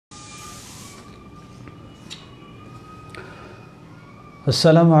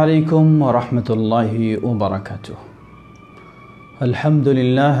আসসালামু আলাইকুম ওয়া রাহমাতুল্লাহি ওয়া বারাকাতুহু।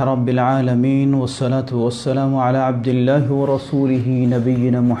 আলহামদুলিল্লাহ রাব্বিল আলামিন ওয়াস সালাতু ওয়াস সালামু আলা আবদিল্লাহি ওয়া রাসূলিহি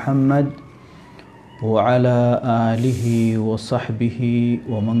নবিয়িনা মুহাম্মদ ওয়া আলা আলিহি ওয়া সাহবিহি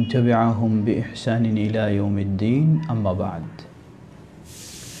ওয়া মান তাবি'আহুম বিইহসানিন ইলা ইয়াউমিদ্দিন, আম্মা বা'দ।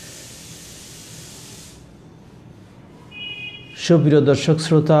 সুপ্রিয় দর্শক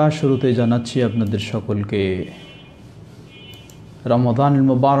শ্রোতা, শুরুতেই জানাচ্ছি আপনাদের সকলকে রমাদান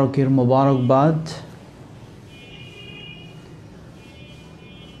মুবারকের মোবারকবাদ।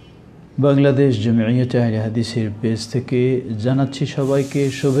 বাংলাদেশ জমিয়তে আহলে হাদিসের পেজ থেকে জানাচ্ছি সবাইকে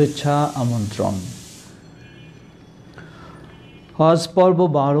শুভেচ্ছা, আমন্ত্রণ। আজ পর্ব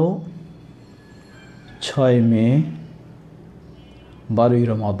 12, 6 মে, 12ই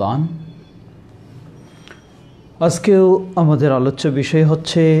রমাদান। আজকেও আমাদের আলোচ্য বিষয়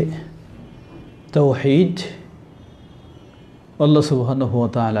হচ্ছে তাওহীদ, আল্লাহ সুবহানাহু ওয়া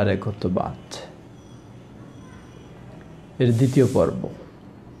তাআলার একত্ববাদ, এর দ্বিতীয় পর্ব।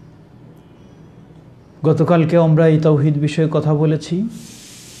 গতকালকে আমরা এই তাওহীদ বিষয়ে কথা বলেছি।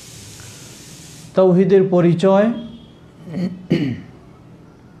 তাওহীদের পরিচয়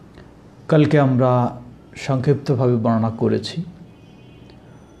কালকে আমরা সংক্ষিপ্তভাবে বর্ণনা করেছি।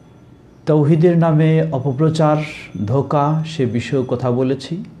 তাওহীদের নামে অপপ্রচার, ধোঁকা, সে বিষয়েও কথা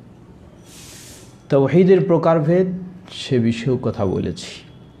বলেছি। তাওহীদের প্রকারভেদ, সে বিষয়েও কথা বলেছি।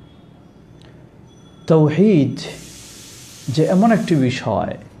 তাওহীদ যে এমন একটি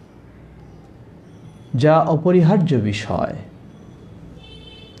বিষয় যা অপরিহার্য বিষয়।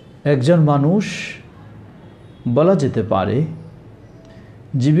 একজন মানুষ বলা যেতে পারে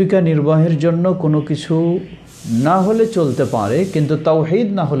জীবিকা নির্বাহের জন্য কোনো কিছু না হলে চলতে পারে, কিন্তু তাওহীদ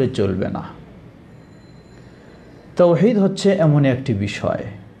না হলে চলবে না। তাওহীদ হচ্ছে এমন একটি বিষয়।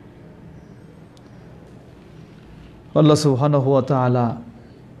 আল্লাহ সুবহানাহু ওয়া তাআলা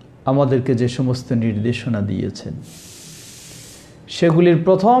আমাদেরকে যে সমস্ত নির্দেশনা দিয়েছেন সেগুলির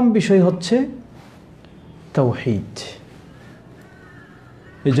প্রথম বিষয় হচ্ছে তাওহীদ।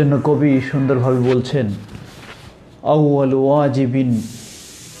 এজন্য কবি সুন্দরভাবে বলছেন, আউয়ালু ওয়াজিবিন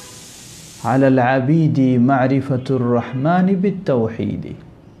আলাল আবিদি মারিফাতুর রহমানি বিত্তাওহীদ।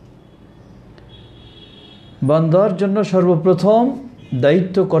 বান্দার জন্য সর্বপ্রথম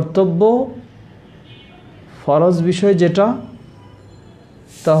দায়িত্ব, কর্তব্য, ফরজ বিষয় যেটা,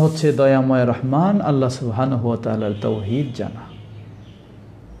 তা হচ্ছে দয়াময় রহমান আল্লাহ সুবহানাহু ওয়া তাআলার তাওহীদ জানা।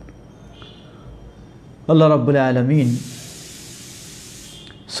 আল্লাহ রাব্বুল আলামিন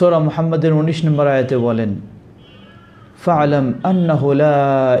সূরা মুহাম্মাদের 19 নম্বর আয়াতে বলেন, ফা'লাম আন্নাহু লা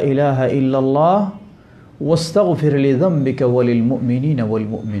ইলাহা ইল্লাল্লাহ ওয়াস্তাগফির লিযামবিকা ওয়ালিল মুমিনিনা ওয়াল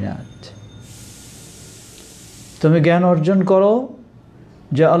মুমিনাত। তুমি জ্ঞান অর্জন করো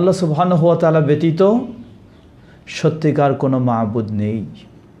যে আল্লাহ সুবহানাহু ওয়া তাআলা ব্যতীত সত্যিকার কোনো মাবুদ নেই,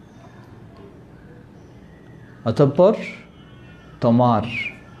 অতঃপর তোমার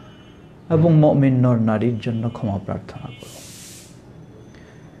এবং মুমিন নর নারীর জন্য ক্ষমা প্রার্থনা করো।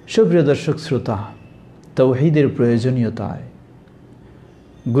 সুপ্রিয় দর্শক শ্রোতা, তাওহীদের প্রয়োজনীয়তায়,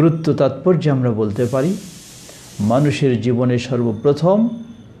 গুরুত্ব, তাৎপর্য আমরা বলতে পারি মানুষের জীবনে সর্বপ্রথম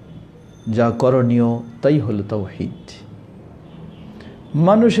যা করণীয় তাই হলো তাওহীদ।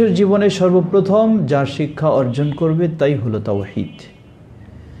 মানুষের জীবনে সর্বপ্রথম যা শিক্ষা অর্জন করবে তাই হলো তাওহীদ।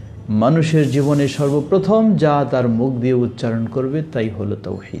 মানুষের জীবনে সর্বপ্রথম যা তার মুখ দিয়ে উচ্চারণ করবে তাই হলো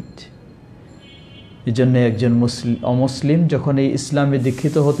তাওহীদ। এই জন্য একজন অমুসলিম যখন এই ইসলামে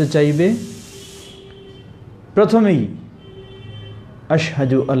দীক্ষিত হতে চাইবে, প্রথমেই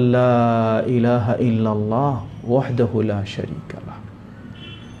আশহাদু আল্লা ইলাহা ইল্লাল্লাহ ওয়াহদাহু লা শারীকা লাহ,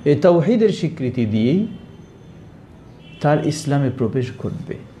 এই তাওহীদের স্বীকৃতি দিয়েই তার ইসলামে প্রবেশ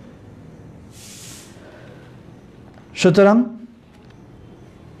ঘটবে। সুতরাং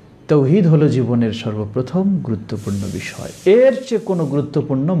তাওহীদ হলো জীবনের সর্বপ্রথম গুরুত্বপূর্ণ বিষয়। এর চেয়ে কোনো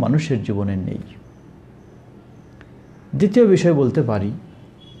গুরুত্বপূর্ণ মানুষের জীবনে নেই। দ্বিতীয় বিষয় বলতে পারি,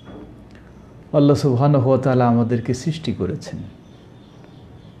 আল্লাহ সুবহানাহু ওয়া তাআলা আমাদেরকে সৃষ্টি করেছেন,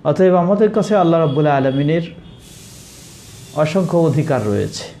 অতএব আমাদের কাছে আল্লাহ রাব্বুল আলামিনের অসংখ্য অধিকার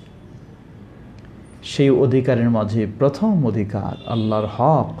রয়েছে। সেই অধিকারের মাঝে প্রথম অধিকার আল্লাহর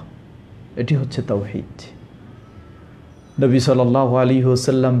হক, এটি হচ্ছে তাওহীদ। নবী সাল্লাল্লাহু আলাইহি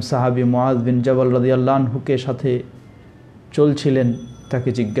ওয়াসাল্লাম সাহাবী মুআয বিন জাবাল রাদিয়াল্লাহু আনহুকে সাথে চলছিলেন, তাকে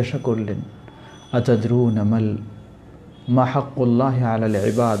জিজ্ঞাসা করলেন, আতাদরুনা মা হাক্কুল্লাহি আলাল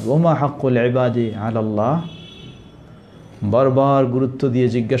ইবাদ ওয়া মা হাক্কুল ইবাদি আলাল্লাহ। বারবার গুরুত্ব দিয়ে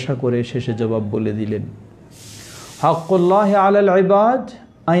জিজ্ঞাসা করে শেষে জবাব বলে দিলেন, হাক্কুল্লাহি আলাল ইবাদ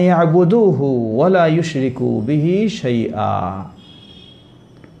আন ইয়াবুদুহু ওয়া লা ইউশরিকু বিহি শাইআ।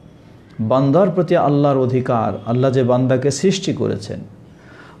 বান্দার প্রতি আল্লাহর অধিকার, আল্লাহ যে বান্দাকে সৃষ্টি করেছেন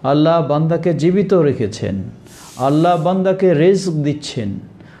আল্লাহ বান্দাকে জীবিত রেখেছেন, আল্লাহ বান্দাকে রিজক দিচ্ছেন,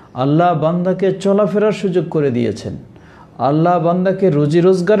 আল্লাহ বান্দাকে চলাফেরার সুযোগ করে দিয়েছেন, আল্লাহ বান্দাকে রুজি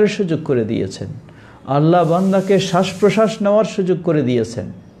রোজগারের সুযোগ করে দিয়েছেন, আল্লাহ বান্দাকে শ্বাস প্রশ্বাস নেওয়ার সুযোগ করে দিয়েছেন,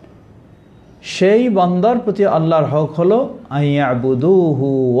 সেই বান্দার প্রতি আল্লাহর হক হলো আইয়াবুদুহু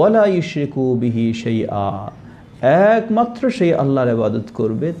ওয়ালা ইউশরিকু বিহি শাইআ, একমাত্র সেই আল্লাহর ইবাদত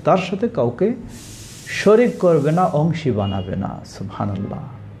করবে, তার সাথে কাউকে শরীক করবে না, অংশী বানাবে না। সুবহানাল্লাহ,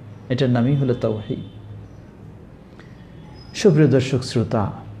 এটার নামই হলো তাওহীদ। সুপ্রিয় দর্শক শ্রোতা,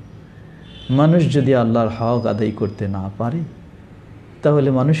 মানুষ যদি আল্লাহর হক আদায় করতে না পারে তাহলে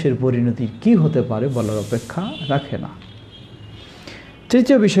মানুষের পরিণতি কি হতে পারে বলার অপেক্ষা রাখে না।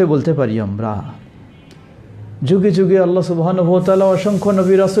 তৃতীয় বিষয় বলতে পারি আমরা, যুগে যুগে আল্লাহ সুবহানাহু ওয়া তাআলা অসংখ্য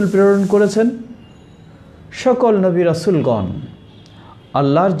নবী রাসূল প্রেরণ করেছেন। সকল নবী রাসূলগণ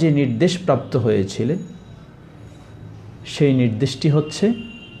আল্লাহর যে নির্দেশ প্রাপ্ত হয়েছিলেন সেই নির্দেশটি হচ্ছে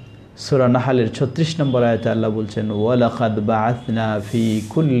সূরা নাহলের 36 নম্বর আয়াতে আল্লাহ বলছেন, ওয়ালাকাদ বাআসনা ফি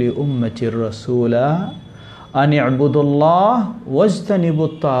কুল্লি উম্মাতির রাসূলা আন ইবুদুল্লাহ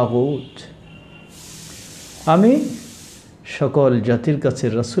ওয়াজতানিবুত তাগুত। আমি সকল জাতির কাছে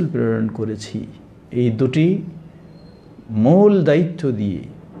রাসূল প্রেরণ করেছি এই দুটি মূল দায়িত্ব দিয়ে।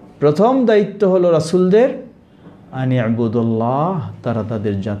 প্রথম দায়িত্ব হলো রাসূলদের আন ইবুদুল্লাহ, তারা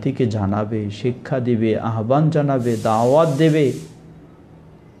তাদের জাতিকে জানাবে, শিক্ষা দিবে, আহ্বান জানাবে, দাওয়াত দেবে।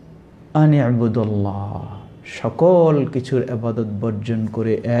 আন ইবুদুল্লাহ, সকল কিছুর ইবাদত বর্জন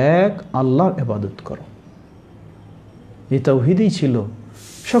করে এক আল্লাহর ইবাদত করো। এই তাওহীদই ছিল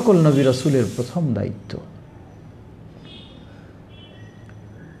সকল নবী রাসূলের প্রথম দায়িত্ব।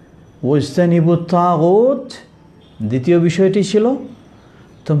 ওয়াজতানিবুত তাগুত, দ্বিতীয় বিষয়টি ছিল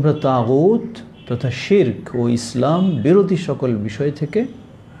তোমরা তাগুত তথা শিরক ও ইসলাম বিরোধী সকল বিষয় থেকে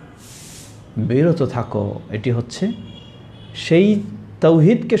বিরত থাকো। এটি হচ্ছে সেই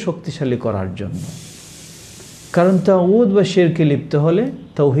তাওহীদকে শক্তিশালী করার জন্য, কারণ তাগুত বা শিরকে লিপ্ত হলে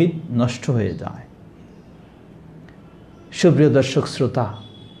তাওহীদ নষ্ট হয়ে যায়। সুপ্রিয় দর্শক শ্রোতা,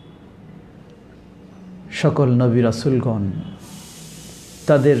 সকল নবী রাসূলগণ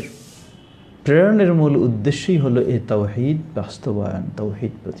তাদের প্রেরণের মূল উদ্দেশ্যই হলো এই তাওহীদ বাস্তবায়ন,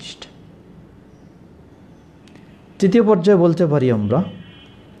 তাওহীদ প্রতিষ্ঠা। তৃতীয় পর্যায়ে বলতে পারি আমরা,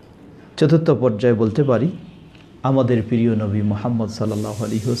 চতুর্থ পর্যায়ে বলতে পারি আমাদের প্রিয় নবী মুহাম্মদ সাল্লাল্লাহু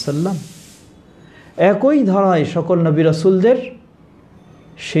আলাইহি ওয়াসাল্লাম একই ধারায় সকল নবী রাসূলদের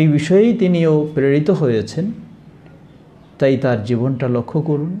সেই বিষয়েই তিনিও প্রেরিত হয়েছেন। তাই তার জীবনটা লক্ষ্য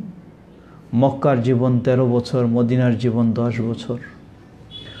করুন। মক্কার জীবন 13 বছর, মদিনার জীবন 10 বছর,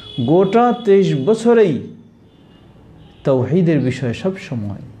 গোটা 23 বছরেই তাওহীদের বিষয় সব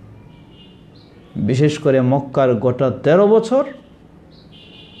সময়, বিশেষ করে মক্কার গোটা 13 বছর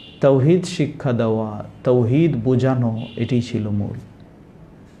তাওহীদ শিক্ষা দেওয়া, তাওহীদ বোঝানো, এটি ছিল মূল।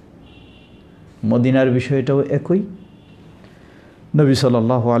 মদিনার বিষয়টাও একই। নবী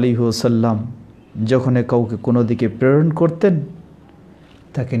সাল্লাল্লাহু আলাইহি ওয়াসাল্লাম যখন কাউকে কোনো দিকে প্রেরণ করতেন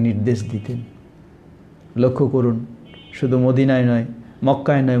তাকে নির্দেশ দিতেন। লক্ষ্য করুন, শুধু মদিনায় নয়,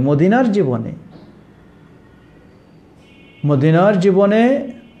 মক্কায় নয়, মদিনার জীবনে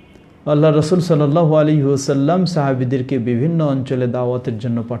আল্লাহ রাসূল সাল্লাল্লাহু আলাইহি ওয়াসাল্লাম সাহাবীদেরকে বিভিন্ন অঞ্চলে দাওয়াতের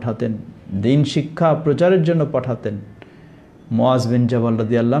জন্য পাঠাতেন, দ্বীন শিক্ষা প্রচারের জন্য পাঠাতেন। মুআজ বিন জাবাল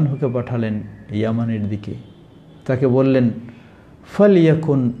রাদিয়াল্লাহু আনহুকে পাঠালেন ইয়ামানের দিকে। তাকে বললেন,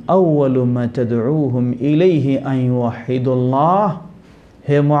 ফালিয়াকুন আউয়ালু মা তাদউহুম ইলাইহি আন ইউহিদুল্লাহ।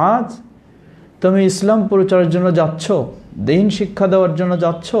 হে মুআজ, তুমি ইসলাম প্রচারের জন্য যাচ্ছ, দ্বীন শিক্ষা দেওয়ার জন্য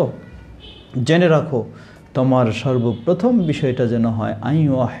যাচ্ছ, জেনে রাখো তোমার সর্বপ্রথম বিষয়টা যেন হয় আন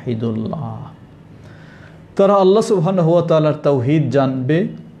ইউহিদুল্লাহ। তারা আল্লাহ সুবহানাহু ওয়া তাআলার তাওহীদ জানবে,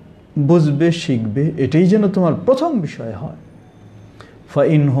 বুঝবে, শিখবে, এটাই যেন তোমার প্রথম বিষয় হয়।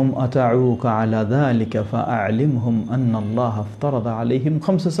 فإنهم أطاعوك على ذلك فأعلمهم أن الله افترض عليهم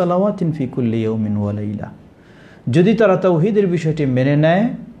 5 صلوات في كل يوم وليلة। যদি তারা তাওহীদের বিষয়টি মেনে নেয়,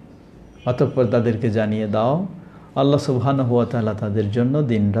 অতঃপর তাদেরকে জানিয়ে দাও আল্লাহ সুবহানাহু ওয়া তাআলা তাদের জন্য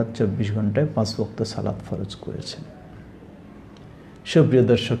দিনরাত 24 ঘন্টায় 5 ওয়াক্ত সালাত ফরজ করেছেন। সুপ্রিয়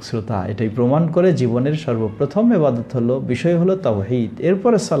দর্শক শ্রোতা, এটাই প্রমাণ করে জীবনের সর্বপ্রথম ইবাদত হলো, বিষয় হলো তাওহীদ,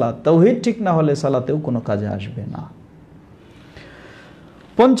 এরপরে সালাত। তাওহীদ ঠিক না হলে সালাতেও কোনো কাজে আসবে না।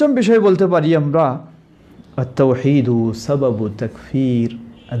 পঞ্চম বিষয় বলতে পারি আমরা, আত-তাওহীদু সাবাবু তাকফীর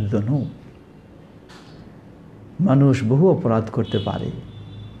আয-যুনুব। মানুষ বহু অপরাধ করতে পারে,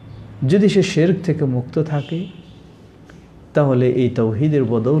 যদি সে শিরক থেকে মুক্ত থাকে তাহলে এই তাওহীদের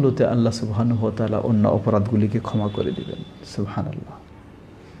বদৌলতে আল্লাহ সুবহানাহু ওয়া তাআলা অন্য অপরাধগুলিকে ক্ষমা করে দিবেন। সুবহানাল্লাহ।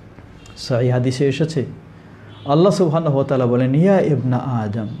 সহিহ হাদিসে এসেছে আল্লাহ সুবহানাহু ওয়া তাআলা বলেন, ইয়া ইবনা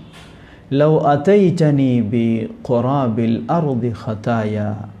আদম লাউ আতাইতানি বিকুরাবিল আরদি খাতায়া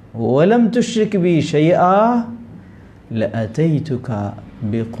ওয়া লাম তুশরিক বি শাইআ লাআতাইতুকা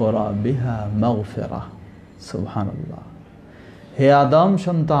বিকুরাবিহা মাগফিরাহ। সুবহানাল্লাহ। হে আদম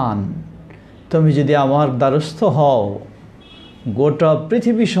সন্তান, তুমি যদি আমার দ্বারস্থ হও গোটা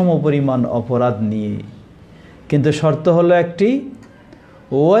পৃথিবী সমপরিমাণ অপরাধ নিয়ে, কিন্তু শর্ত হলো একটি,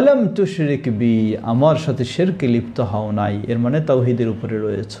 ওয়ালাম তুশরিক বি, আমার সাথে শিরকে লিপ্ত হও নাই, এর মানে তাওহীদের উপরে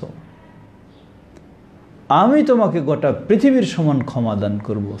রয়েছো, আমি তোমাকে গোটা পৃথিবীর সমান ক্ষমা দান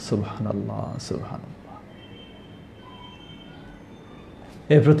করব। সুবহানাল্লাহ, সুবহানাল্লাহ।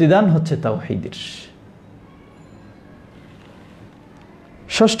 এই প্রতিদান হচ্ছে তাওহীদের।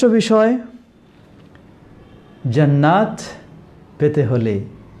 ষষ্ঠ বিষয়, জান্নাত পেতে হলে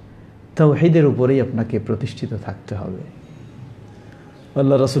তাওহীদের উপরেই আপনাকে প্রতিষ্ঠিত থাকতে হবে।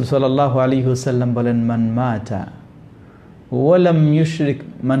 আল্লাহ রাসূল সাল্লাল্লাহু আলাইহি ওয়াসাল্লাম বলেন, মান মাতা ওয়ালাম ইউশরিক,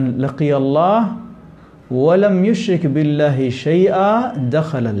 মান লাকিয়াল্লাহ ওয়ালাম ইউশরিক বিল্লাহি শাইআ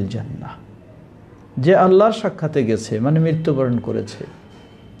দাখালাল জান্নাহ। যে আল্লাহর সাক্ষাতে গেছে, মানে মৃত্যুবরণ করেছে,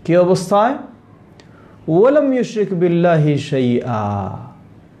 কি অবস্থায়? ওয়ালাম ইউশরিক বিল্লাহি শাইআ,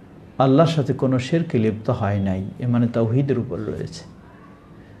 আল্লাহর সাথে কোনো শিরকে লিপ্ত হয় নাই, এ মানে তাওহীদের উপর রয়েছে,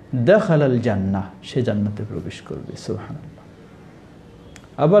 দাখালাল জান্নাহ, সে জান্নাতে প্রবেশ করবে। সুবহানাল্লাহ।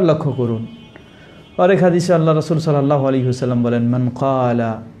 আবার লক্ষ্য করুন, আরেক হাদিসে আল্লাহ রাসূল সাল্লাল্লাহু আলাইহি ওয়াসাল্লাম বলেন,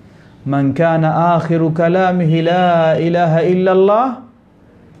 মান কানা আখিরু কালামিহি লা ইলাহা ইল্লাল্লাহ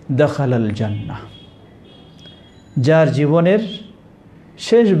দাখালাল জান্নাহ। যার জীবনের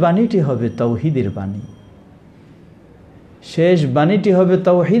শেষ বাণীটি হবে তাওহীদের বাণী, শেষ বাণীটি হবে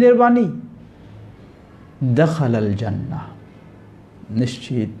তাওহীদের বাণী, দাখালাল জান্নাহ,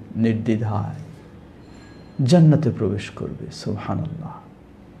 নিশ্চিত নির্দ্বিধায় জান্নাতে প্রবেশ করবে। সুবহানাল্লাহ।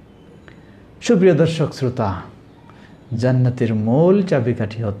 সুপ্রিয় দর্শক শ্রোতা, জান্নাতের মূল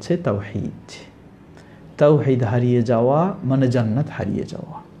চাবিকাঠি হচ্ছে তাওহীদ। তাওহীদ হারিয়ে যাওয়া মানে জান্নাত হারিয়ে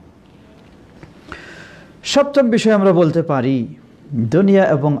যাওয়া। সপ্তম বিষয় আমরা বলতে পারি, দুনিয়া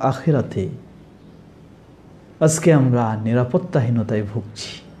এবং আখিরাতে আজকে আমরা নিরাপত্তাহীনতায়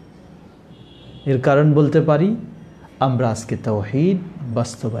ভুগছি। এর কারণ বলতে পারি, আমরা আজকে তাওহীদ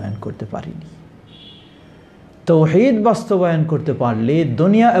বাস্তবায়ন করতে পারিনি। তাওহীদ বাস্তবায়ন করতে পারলে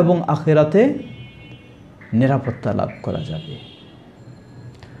দুনিয়া এবং আখিরাতে নিরাপত্তা লাভ করা যাবে।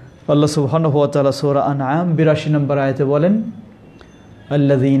 আল্লাহ সুবহানাহু ওয়া তাআলা সূরা আনআম ৮২ নম্বর আয়াতে বলেন,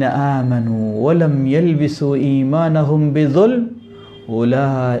 আল্লাযীনা আমানু ওয়া লাম ইয়ালবিসু ঈমানাহুম বিযুলম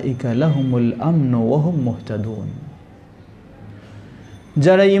উলাইকা লাহুমুল আমনু ওয়া হুম মুহতাদুন।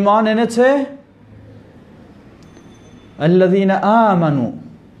 যারা ঈমান এনেছে, আল্লাযীনা আমানু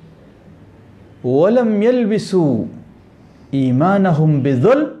ওয়া লাম ইয়ালবিসু ঈমানাহুম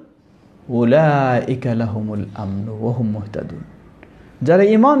বিযুলম উলাইকা লাহুমুল আমনু ওয়া হুম মুহতাদুন। যারা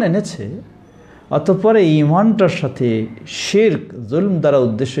ঈমান এনেছে অতঃপর এই ঈমানটার সাথে শিরক, জুলম দ্বারা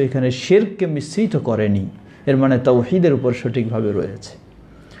উদ্দেশ্য এখানে শিরককে মিশ্রিত করেনি, এর মানে তাওহীদের উপর সঠিকভাবে রয়েছে।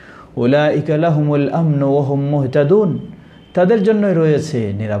 উলাইকা লাহুমুল আমনু ওয়া হুম মুহতাদুন, তাদের জন্যই রয়েছে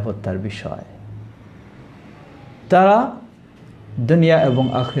নিরাপত্তার বিষয়, তারা দুনিয়া এবং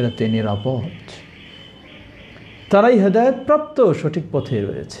আখিরাতে নিরাপদ, তারাই হেদায়েত প্রাপ্ত, সঠিক পথে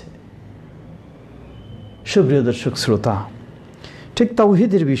রয়েছে। সুপ্রিয় দর্শক শ্রোতা, ঠিক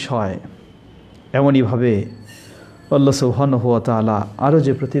তাওহীদের বিষয় এমনইভাবে আল্লাহ সুবহানাহু ওয়া তাআলা আরও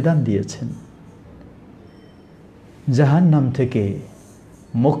যে প্রতিদান দিয়েছেন, জাহান্নাম থেকে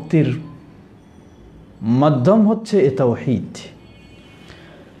মুক্তির মাধ্যম হচ্ছে এ তাওহীদ।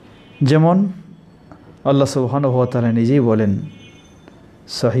 যেমন আল্লাহ সুবহানাহু ওয়া তাআলা নিজেই বলেন,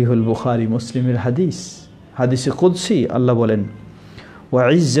 সহিহুল বুখারী মুসলিমের হাদিস, হাদিসে কুদসি, আল্লাহ বলেন, ওয়া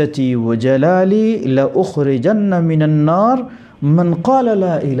ইজ্জতি ওয়া জালালি লা উখরিজান্না মিনান নার মান ক্বালা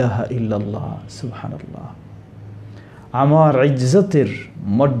লা ইলাহা ইল্লাল্লাহ। সুবহানাল্লাহ। আমার ইজ্জতের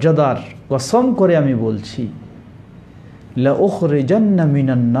মর্যাদার কসম করে আমি বলছি, লা উখরিজান্না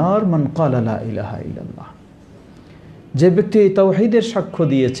মিনান নার মান ক্বালা লা ইলাহা ইল্লাল্লাহ। যে ব্যক্তি তাওহীদের সাক্ষ্য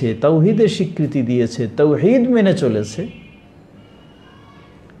দিয়েছে, তাওহীদের স্বীকৃতি দিয়েছে, তাওহীদ মেনে চলেছে,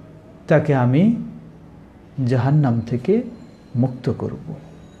 তাকে আমি জাহান্নাম থেকে মুক্ত করব।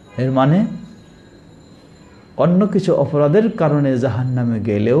 এর মানে অন্য কিছু অপরাধের কারণে জাহান্নামে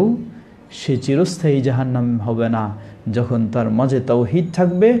গেলেও সে চিরস্থায়ী জাহান্নাম হবে না। যখন তার মাঝে তাওহীদ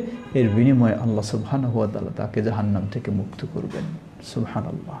থাকবে, এর বিনিময়ে আল্লাহ সুবহানাহু ওয়া তাআলা তাকে জাহান্নাম থেকে মুক্ত করবেন।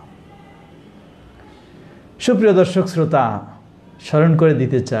 সুবহানাল্লাহ। সুপ্রিয় দর্শক শ্রোতা, স্মরণ করে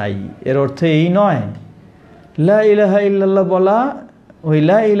দিতে চাই, এর অর্থ এই নয় লা ইলাহা ইল্লাল্লাহ বলা, ওই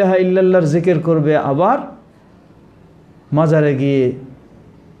লা ইলাহা ইল্লাল্লাহর জিকির করবে, আবার মাজারে গিয়ে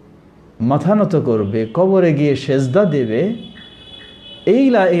মাথা নত করবে, কবরে গিয়ে সেজদা দেবে, এই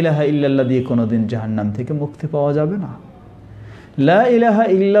লা ইলাহা ইল্লাল্লাহ দিয়ে কোনোদিন জাহান্নাম থেকে মুক্তি পাওয়া যাবে না। লা ইলাহা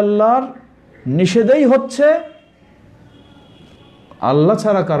ইল্লাল্লাহর নিষেধই হচ্ছে আল্লাহ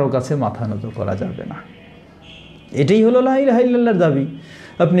ছাড়া কারো কাছে মাথা নত করা যাবে না। এটাই হলো লা ইলাহা ইল্লাল্লাহর দাবি।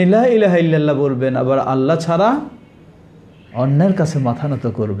 আপনি লা ইলাহা ইল্লাল্লাহ বলবেন, আবার আল্লাহ ছাড়া অন্যের কাছে মাথা নত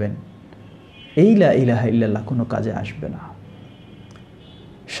করবেন, এই লা ইলাহা ইল্লাল্লাহ কোনো কাজে আসবে না।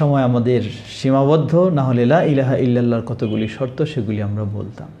 সময় আমাদের সীমাবদ্ধ, না হলে লা ইলাহা ইল্লাল্লাহর কতগুলি শর্ত সেগুলি আমরা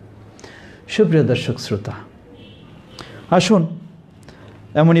বলতাম। সুপ্রিয় দর্শক শ্রোতা, আসুন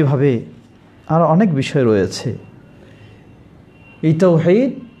এমনইভাবে আর অনেক বিষয় রয়েছে। এই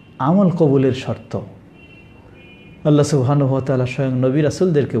তাওহীদ আমল কবুলের শর্ত। আল্লাহ সুবহানাহু ওয়া তাআলা স্বয়ং নবী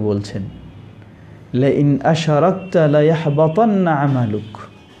রাসূলদেরকে বলছেন, লা ইন আশরাকতা লা ইয়াহবাতান্না আমালুক।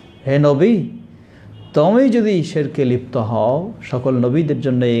 হে নবী, তুমি যদি শিরকে লিপ্ত হও, সকল নবীদের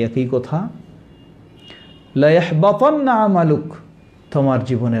জন্য এই একই কথা, লা ইয়াহবাতান্না আমালুক, তোমার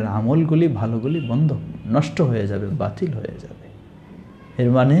জীবনের আমলগুলি ভালোগুলি বন্ধ, নষ্ট হয়ে যাবে, বাতিল হয়ে যাবে। এর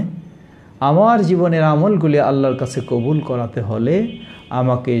মানে আমার জীবনের আমলগুলি আল্লাহর কাছে কবুল করাতে হলে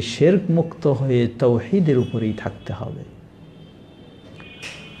আমাকে শিরক মুক্ত হয়ে তাওহীদের উপরেই থাকতে হবে।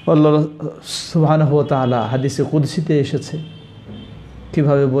 আল্লাহ সুবহানাহু ওয়া তাআলা হাদিসে কুদসিতে এসেছে,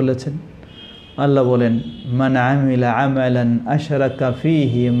 কিভাবে বলেছেন? আল্লাহ বলেন, মান আমিলা আমালান আশরাকা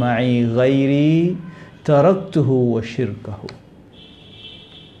ফীহি মাই গায়রি তারাকতুহু ওয়া শিরকাহু।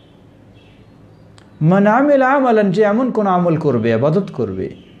 মান আমিলা আমালান, যে এমন কোন আমল করবে, ইবাদত করবে,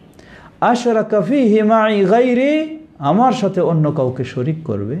 আশরাকা ফীহি মাই গায়রি, আমার সাথে অন্য কাউকে শরীক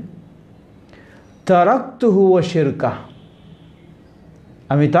করবে, তারাকতুহু ওয়া শিরকাহ,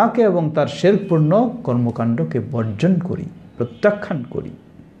 আমি তাকে এবং তার শিরকপূর্ণ কর্মকাণ্ডকে বর্জন করি, প্রত্যাখ্যান করি।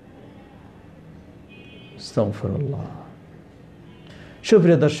 আস্তাগফিরুল্লাহ।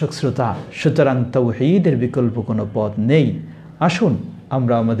 সুপ্রিয় দর্শক শ্রোতা, সুতরাং তাওহীদের বিকল্প কোনো পথ নেই। আসুন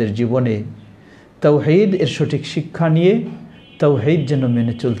আমরা আমাদের জীবনে তাওহীদ এর সঠিক শিক্ষা নিয়ে তাওহীদ যেন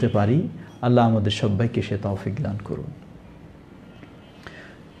মেনে চলতে পারি। আল্লাহ আমাদের সবাইকে সে তৌফিক দান করুন।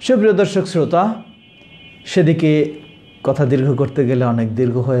 সুপ্রিয় দর্শক শ্রোতা, সেদিকে কথা দীর্ঘ করতে গেলে অনেক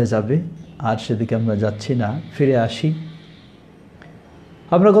দীর্ঘ হয়ে যাবে, আর সেদিকে আমরা যাচ্ছি না। ফিরে আসি।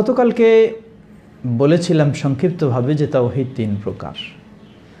 আমরা গতকালকে বলেছিলাম সংক্ষিপ্তভাবে যে তাওহীদ তিন প্রকার।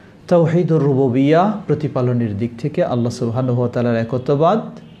 তাওহীদুর রুবুবিয়্যাহ, প্রতিপালনের দিক থেকে আল্লাহ সুবহানাহু ওয়া তাআলার একত্ববাদ।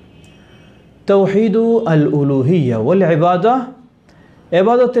 তাওহীদু আল উলুহিয়্যাহ ওয়াল ইবাদাহ,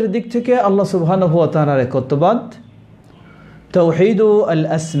 ইবাদতের দিক থেকে আল্লাহ সুবহানাহু ওয়া তাআলার একত্ববাদ। তাওহীদু আল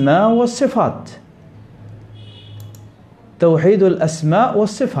আসমা ওয়াস সিফাত, তাওহীদুল আসমা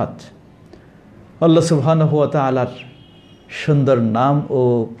ওয়াস সিফাত, আল্লাহ সুবহানাহু ওয়া তাআলার সুন্দর নাম ও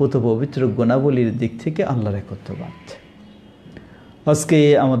পুত পবিত্র গুণাবলীর দিক থেকে আল্লাহর একত্ববাদ। আজকে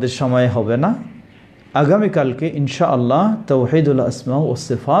আমাদের সময় হবে না, আগামীকালকে ইনশাআল্লাহ তাওহীদুল আসমা ওয়াস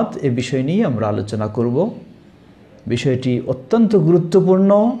সিফাত এই বিষয় নিয়ে আমরা আলোচনা করব। বিষয়টি অত্যন্ত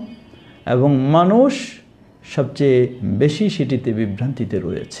গুরুত্বপূর্ণ এবং মানুষ সবচেয়ে বেশি সেটিতে বিভ্রান্তিতে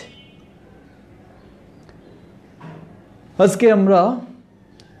রয়েছে। আজকে আমরা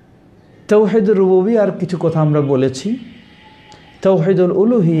তাওহীদুর রুবুবিয়্যাহর কিছু কথা আমরা বলেছি, তাওহীদুল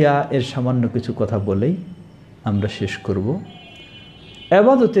উলুহিয়্যাহ এর সামান্য কিছু কথা বলেই আমরা শেষ করব।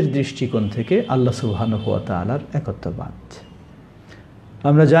 ইবাদতের দৃষ্টিকোণ থেকে আল্লাহ সুবহানাহু ওয়া তাআলার একত্ববাদ।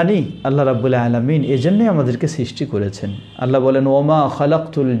 আমরা জানি আল্লাহ রাব্বুল আলামিন এজন্যই আমাদেরকে সৃষ্টি করেছেন। আল্লাহ বলেন, ওমা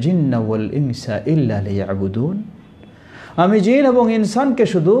খালাকতুল জিন্না ওয়াল ইনসা ইল্লা লিয়াবুদুন, আমি জিন এবং ইনসানকে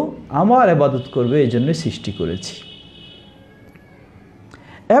শুধু আমার ইবাদত করবে এই জন্য সৃষ্টি করেছি।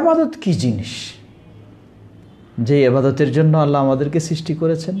 ইবাদত কি জিনিস, যে ইবাদতের জন্য আল্লাহ আমাদেরকে সৃষ্টি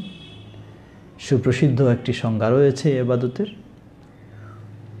করেছেন? সুপ্রসিদ্ধ একটি সংজ্ঞা রয়েছে ইবাদতের,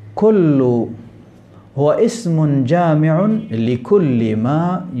 কুল্লু হুয়া ইসমুন জামিউন লিকুল্লি মা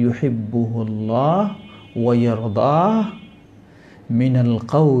ইউহিব্বুহুল্লাহ ওয়া ইয়ারদাহ মিনাল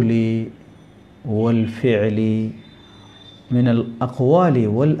কওলি ওয়াল ফি'লি মিনাল আকওয়ালি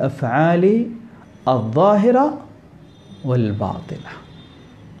ওয়াল আফআলি আয-যাহিরা ওয়াল বাতিনা।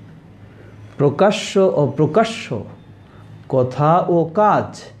 প্রকাশ্য ও প্রকাশ্য কথা ও কাজ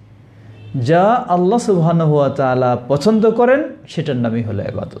যা আল্লাহ সুবহানাহু ওয়া তাআলা পছন্দ করেন সেটার নামই হলো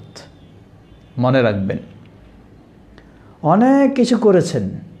ইবাদত। মনে রাখবেন, অনেক কিছু করেছেন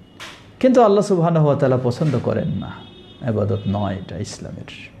কিন্তু আল্লাহ সুবহানাহু ওয়া তাআলা পছন্দ করেন না, ইবাদত নয় এটা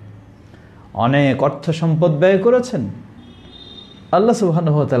ইসলামের। অনেক অর্থ সম্পদ ব্যয় করেছেন, আল্লাহ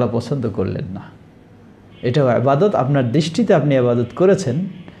সুবহানাহু ওয়া তাআলা পছন্দ করলেন না, এটাও ইবাদত। আপনার দৃষ্টিতে আপনি ইবাদত করেছেন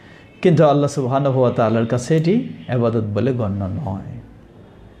কিন্তু আল্লাহ সুবহানাহু ওয়া তাআলার কাছে এটি ইবাদত বলে গণ্য নয়।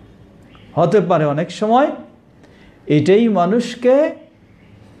 হতে পারে অনেক সময় এটাই মানুষকে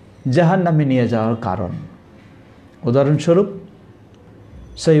জাহান্নামে নিয়ে যাওয়ার কারণ। উদাহরণস্বরূপ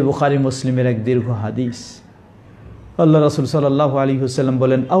সহিহ বুখারী মুসলিমের এক দীর্ঘ হাদিস। আল্লাহ রাসূল সাল্লাল্লাহু আলাইহি ওয়াসাল্লাম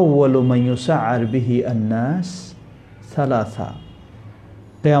বলেন, আউয়ালু মান ইউসআর বিহি আন-নাস সালাসা।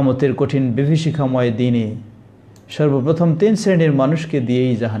 কিয়ামতের কঠিন বিভীষিকাময় দিনে সর্বপ্রথম 3 শ্রেণীর মানুষকে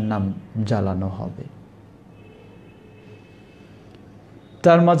দিয়েই জাহান্নাম জ্বালানো হবে।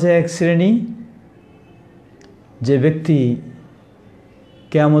 তার মাঝে এক শ্রেণী, যে ব্যক্তি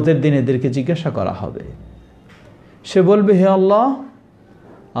কিয়ামতের দিন এদেরকে জিজ্ঞাসা করা হবে, সে বলবে, হে আল্লাহ,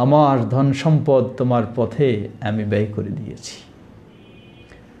 আমার ধন সম্পদ তোমার পথে আমি ব্যয় করে দিয়েছি।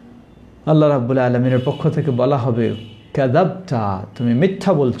 আল্লাহ রাব্বুল আলামিনের পক্ষ থেকে বলা হবে, কাযাবতা, তুমি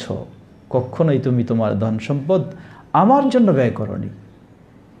মিথ্যা বলছো, কখনোই তুমি তোমার ধন সম্পদ আমার জন্য ব্যয় করনি।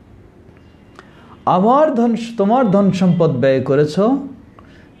 তোমার ধন সম্পদ ব্যয় করেছ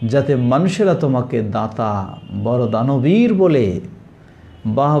যাতে মানুষেরা তোমাকে দাতা, বড় দানবীর বলে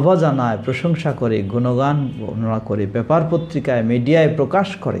বাহবা জানায়, প্রশংসা করে, গুণগান বর্ণনা করে, পেপার পত্রিকায়, মিডিয়ায় প্রকাশ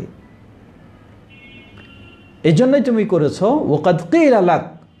করে। এই জন্যই তুমি করেছো। ওয়াকাদ কিলা লাক,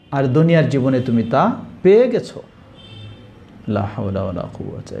 আর দুনিয়ার জীবনে তুমি তা পেয়ে গেছো। লা হাওলা ওয়ালা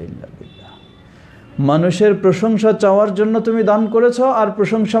কুওয়াতা ইল্লা বিল্লাহ। মানুষের প্রশংসা চাওয়ার জন্য তুমি দান করেছো, আর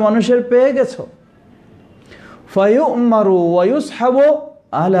প্রশংসা মানুষের পেয়ে গেছো। ফায়ুমারু ওয়া ইউসহাবু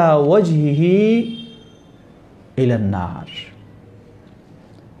আলা ওয়াজহিহি ইলান নার।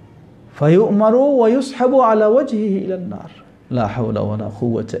 ফায়ুমারু ওয়া ইউসহাবু আলা ওয়াজহিহি ইলান নার। লা হাওলা ওয়ালা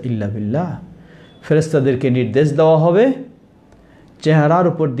কুওয়াতা ইল্লা বিল্লাহ। ফেরেশতাদেরকে নির্দেশ দেওয়া হবে, চেহারার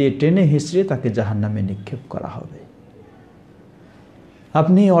উপর দিয়ে টেনে হিঁচড়ে তাকে জাহান্নামে নিক্ষেপ করা হবে।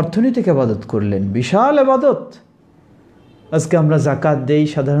 আপনি অর্থনৈতিক ইবাদত করলেন, বিশাল ইবাদত। আজকে আমরা যাকাত দেই,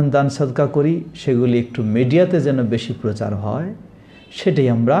 সাধারণ দান সদকা করি, সেগুলি একটু মিডিয়াতে যেন বেশি প্রচার হয়, সেটাই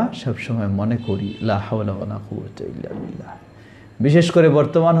আমরা সবসময় মনে করি। লা হাওলা ওয়ালা কুওয়াতা ইল্লা বিল্লাহ। বিশেষ করে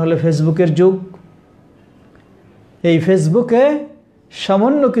বর্তমান হলে ফেসবুকের যুগ। এই ফেসবুকে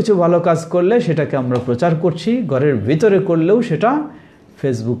সামান্য কিছু ভালো কাজ করলে সেটাকে আমরা প্রচার করছি, ঘরের ভিতরে করলেও সেটা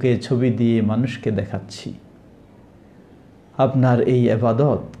ফেসবুকে ছবি দিয়ে মানুষকে দেখাচ্ছি। আপনার এই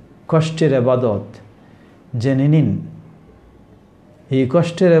ইবাদত কষ্টের ইবাদত, জেনে নিন, এই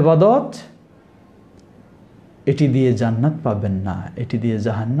কষ্টের ইবাদত, এটি দিয়ে জান্নাত পাবেন না, এটি দিয়ে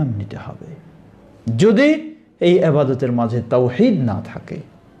জাহান্নাম নিতে হবে। যদি এই ইবাদতের মাঝে তাওহীদ না থাকে,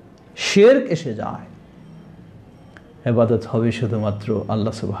 শিরক এসে যায়, ইবাদত হবে শুধুমাত্র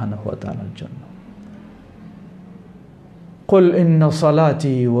আল্লাহ সুবহানাহু ওয়া তাআলার জন্য। কুল ইন্না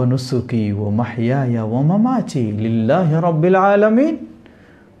সালাতি ওয়া নুসুকি ওয়া মাহইয়ায়া ওয়া মামাতি লিল্লাহি রাব্বিল আলামিন।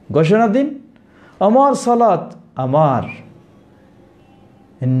 ঘোষণা দিন, আমার সালাত, আমার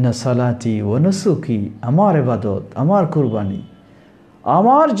ইন্না সালাতি ওয়া নুসুকি, আমার ইবাদত, আমার কুরবানি,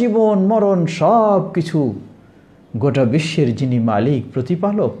 আমার জীবন মরণ সব কিছু গোটা বিশ্বের যিনি মালিক,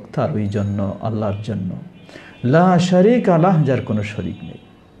 প্রতিপালক, তার ওই জন্য, আল্লাহর জন্য। লা শারীকা লাহ, যার কোনো শরীক নেই।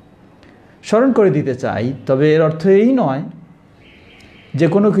 স্মরণ করে দিতে চাই, তবে এর অর্থ এই নয় যে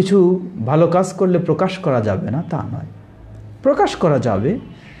কোনো কিছু ভালো কাজ করলে প্রকাশ করা যাবে না, তা নয়। প্রকাশ করা যাবে,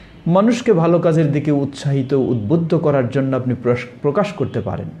 মানুষকে ভালো কাজের দিকে উৎসাহিত, উদ্বুদ্ধ করার জন্য আপনি প্রকাশ করতে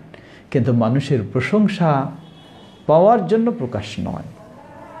পারেন, কিন্তু মানুষের প্রশংসা পাওয়ার জন্য প্রকাশ নয়।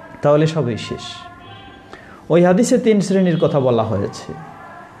 তাহলে সবই শেষ। ওই হাদিসে 3 শ্রেণীর কথা বলা হয়েছে।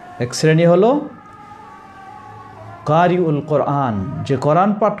 এক শ্রেণী হলো কারিউল কোরআন, যে কোরআন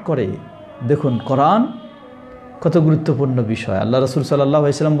পাঠ করে। দেখুন কোরআন কত গুরুত্বপূর্ণ বিষয়। আল্লাহ রাসূল সাল্লাল্লাহু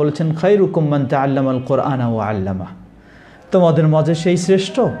আলাইহি ওয়াসাল্লাম বলেছেন, খায়রুকুম মান তাআল্লামাল কোরআনা ওয়া আল্লামা। তোমাদের মাঝে সেই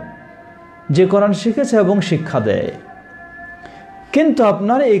শ্রেষ্ঠ যে কোরআন শিখেছে এবং শিক্ষা দেয়। কিন্তু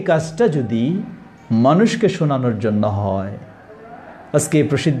আপনার এই কাজটা যদি মানুষকে শোনানোর জন্য হয়, আজকে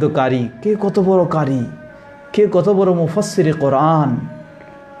প্রসিদ্ধ কারি, কে কত বড় কারি, কে কত বড় মুফাসসিরে কোরআন,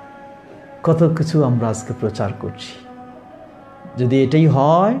 কত কিছু আমরা আজকে প্রচার করছি। যদি এটাই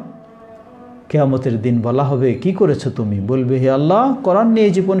হয়, কিয়ামতের দিন বলা হবে, কি করেছো তুমি? বলবে, হে আল্লাহ, কোরআন নিয়ে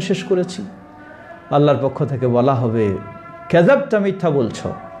জীবন শেষ করেছি। আল্লাহর পক্ষ থেকে বলা হবে, কাযাবতা, মিথ্যা বলছো,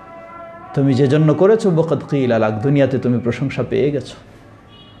 তুমি যে জন্য করেছো, ওয়াকাদ কিলা লাক, দুনিয়াতে তুমি প্রশংসা পেয়ে গেছো।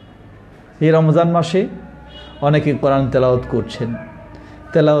 এই রমজান মাসে অনেকে কোরআন তেলাওয়াত করছেন,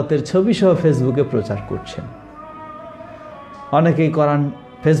 তেলাওয়াতের ছবি সহ ফেসবুকে প্রচার করছেন। অনেকেই কোরআন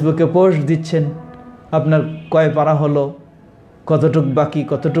ফেসবুকে পোস্ট দিচ্ছেন, আপনার কয় পারা হলো, কতটুক বাকি,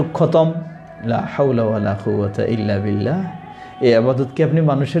 কতটুক খতম। লা হাওলা ওয়ালা কুওয়াতা ইল্লা বিল্লাহ। এই ইবাদত কি আপনি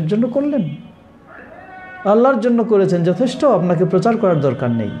মানুষের জন্য করলেন? আল্লাহর জন্য করেছেন, যথেষ্ট। আপনাকে প্রচার করার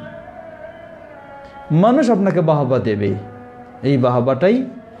দরকার নেই। মানুষ আপনাকে বাহবা দেবে, এই বাহবাটাই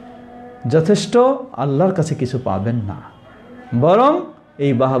যথেষ্ট। আল্লাহর কাছে কিছু পাবেন না, বরং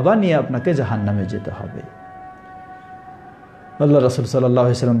এই বাহবা নিয়ে আপনাকে জাহান্নামে যেতে হবে। আল্লাহ রাসূল সাল্লাল্লাহু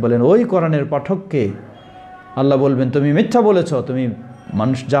আলাইহি ওয়াসাল্লাম বলেন, ওই কোরআনের পাঠককে আল্লাহ বলবেন, তুমি মিথ্যা বলেছ, তুমি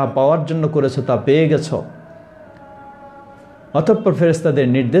মানুষ যা পাওয়ার জন্য করেছো তা পেয়ে গেছো। অতঃপর ফেরেশতাদের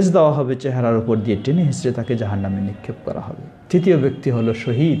নির্দেশ দেওয়া হবে, চেহারার উপর দিয়ে টেনে হিঁচড়ে তাকে জাহান্নামে নিক্ষেপ করা হবে। তৃতীয় ব্যক্তি হলো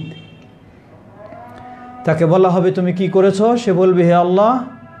শহীদ। তাকে বলা হবে তুমি কি করেছো? সে বলবে, হে আল্লাহ,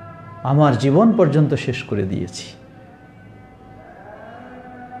 আমার জীবন পর্যন্ত শেষ করে দিয়েছি,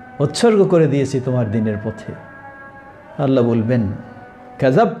 উৎসর্গ করে দিয়েছি তোমার দিনের পথে। আল্লাহ বলবেন,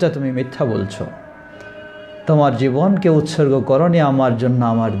 কাযাবতা, তুমি মিথ্যা বলছো, তোমার জীবনকে উৎসর্গ করনি আমার জন্য,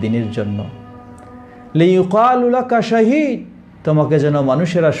 আমার দিনের জন্য। লিইউকালু লাকা শাহীদ, তোমাকে যেন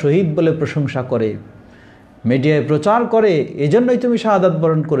মানুষেরা শহীদ বলে প্রশংসা করে, মিডিয়ায় প্রচার করে, এজন্যই তুমি শাহাদাত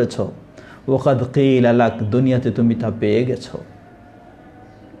বরণ করেছো। ওয়াকাদ কিলা লাক, দুনিয়াতে তুমি তা পেয়ে গেছো,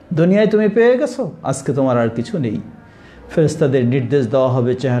 দুনিয়ায় তুমি পেয়ে গেছো, আজকে তোমার আর কিছু নেই। ফেরেশতাদের নির্দেশ দেওয়া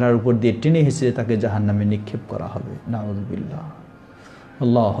হবে, চেহারার উপর দিয়ে টেনে হিঁচড়ে তাকে জাহান্নামে নিক্ষেপ করা হবে। নাউযুবিল্লাহ,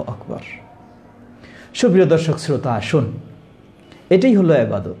 আল্লাহু আকবার। সুপ্রিয় দর্শক শ্রোতা, আসুন, এটাই হলো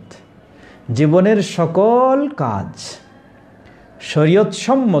ইবাদত। জীবনের সকল কাজ শরীয়ত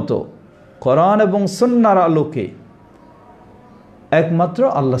সম্মত কোরআন এবং সুন্নাহর আলোকে একমাত্র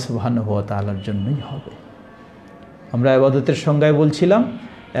আল্লাহ সুবহানাহু ওয়া তাআলার জন্যই হবে। আমরা ইবাদতের সংজ্ঞায় বলছিলাম,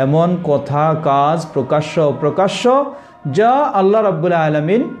 এমন কথা, কাজ, প্রকাশ্য অপ্রকাশ্য যা আল্লাহ রাব্বুল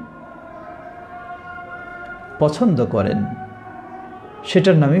আলামিন পছন্দ করেন,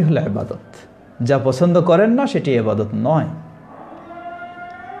 সেটার নামই হলো ইবাদত। যা পছন্দ করেন না সেটি ইবাদত নয়।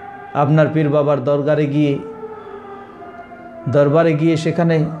 আপনার পীর বাবার দরবারে গিয়ে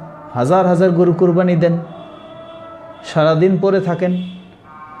সেখানে হাজার হাজার গরু কুরবানি দেন, সারাদিন পরে থাকেন,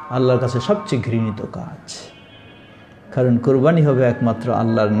 আল্লাহর কাছে সবচেয়ে ঘৃণিত কাজ। কারণ কুরবানি হবে একমাত্র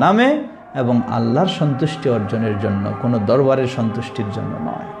আল্লাহর নামে এবং আল্লাহর সন্তুষ্টি অর্জনের জন্য, কোনো দরবারের সন্তুষ্টির জন্য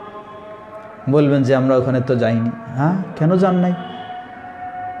নয়। বলবেন যে আমরা ওখানে তো যাইনি। হ্যাঁ, কেন যান নাই?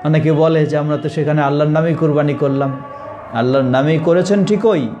 অনেকে বলে যে আমরা তো সেখানে আল্লাহর নামেই কুরবানি করলাম। আল্লাহর নামেই করেছেন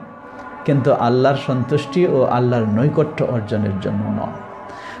ঠিকই, কিন্তু আল্লাহর সন্তুষ্টি ও আল্লাহর নৈকট্য অর্জনের জন্য নয়।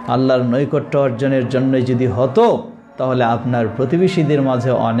 আল্লাহর নৈকট্য অর্জনের জন্যই যদি হতো, তাহলে আপনার প্রতিবেশীদের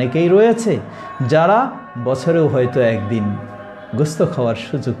মাঝে অনেকেই রয়েছে যারা বছরেও হয়তো একদিন গোশত খাওয়ার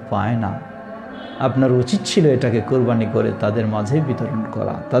সুযোগ পায় না। আপনার উচিত ছিল এটাকে কুরবানি করে তাদের মাঝে বিতরণ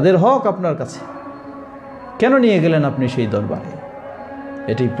করা, তাদের হক আপনার কাছে। কেন নিয়ে গেলেন আপনি সেই দরবারে?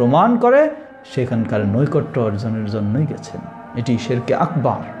 এটি প্রমাণ করে সেখানকার নৈকট্য অর্জনের জন্যই গেছেন। এটি শিরকে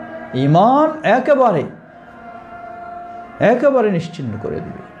আকবার, ঈমান একেবারে নিশ্চিহ্ন করে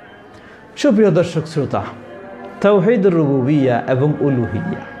দিবে। সুপ্রিয় দর্শক শ্রোতা, তাওহীদুর রুবুবিয়্যাহ এবং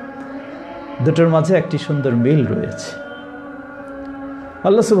উলুহিয়্যাহ দুটোর মাঝে একটি সুন্দর মিল রয়েছে।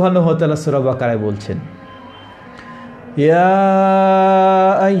 আল্লাহ সুবহানাহু ওয়া তাআলা সূরা বাকারায় বলছেন, ইয়া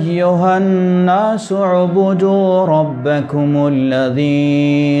আইয়ুহান নাসু উবুদু রাব্বাকুমুল্লাযী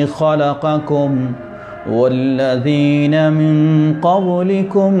খালাকাকুম ওয়াল্লাযীনা মিন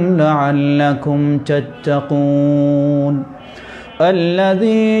ক্বাবলিকুম লাআল্লাকুম তাত্তাকুন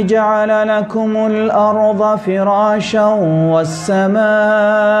الذي جعل لكم الأرض فراشا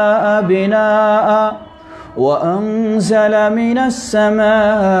والسماء بناء وأنزل من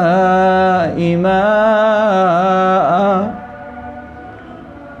السماء ماء।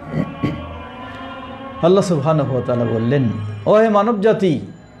 আল্লাহ সুবহানাহু ওয়া তাআলা বললেন, ও হে মানব জাতি,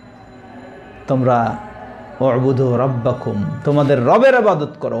 তোমরা উবুদু রাব্বাকুম, তোমাদের রবের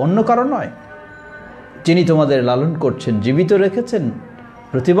ইবাদত করো, অন্য কারো নয়। যিনি তোমাদের লালন করছেন, জীবিত রেখেছেন,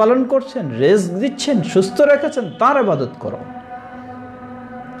 প্রতিপালন করছেন, রিজক দিচ্ছেন, সুস্থ রেখেছেন, তার ইবাদত করো।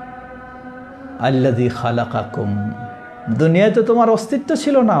 আল্লাযী খালাকাকুম, দুনিয়ায় তো তোমার অস্তিত্ব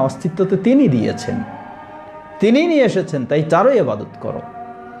ছিল না, অস্তিত্ব তো তিনি দিয়েছেন, তিনি নিয়ে এসেছেন, তাই তারই ইবাদত করো।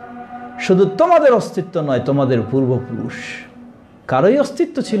 শুধু তোমাদের অস্তিত্ব নয়, তোমাদের পূর্বপুরুষ কারোই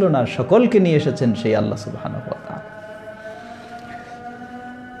অস্তিত্ব ছিল না, সকলকে নিয়ে এসেছেন সেই আল্লাহ সুবহানাহু ওয়া তাআলা।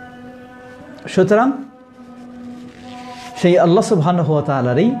 সুতরাং সেই আল্লাহ সুবহানাহু ওয়া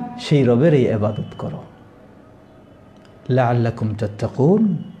তাআলারই, সেই রবেরই ইবাদত করো। লাআল্লাকুম তাত্তাকুন,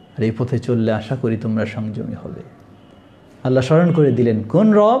 আর এই পথে চললে আশা করি তোমরা সংযমী হবে। আল্লাহ স্মরণ করে দিলেন কোন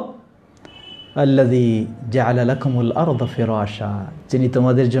রব? আল্লাযী জাআলা লাকুমুল আরদা ফিরাশা, যিনি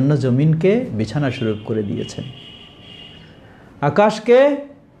তোমাদের জন্য জমিনকে বিছানা স্বরূপ করে দিয়েছেন, আকাশকে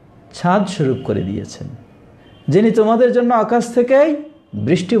ছাদ স্বরূপ করে দিয়েছেন, যিনি তোমাদের জন্য আকাশ থেকেই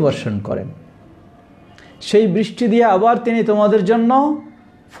বৃষ্টি বর্ষণ করেন, সেই বৃষ্টি দিয়ে আবার তিনি তোমাদের জন্য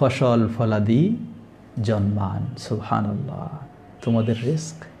ফসল ফলাদি জন্মান। সুবহানাল্লাহ, তোমাদের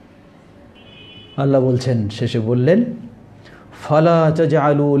রিজক। আল্লাহ বলছেন, শেষে বললেন, ফালা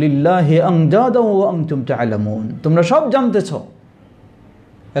তাজআলু লিল্লাহি আনদাদা ওয়া আনতুম তা'লামুন, তোমরা সব জানতেছ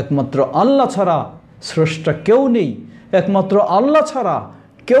একমাত্র আল্লাহ ছাড়া স্রষ্টা কেউ নেই, একমাত্র আল্লাহ ছাড়া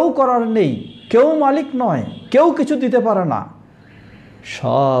কেউ করার নেই, কেউ মালিক নয়, কেউ কিছু দিতে পারে না।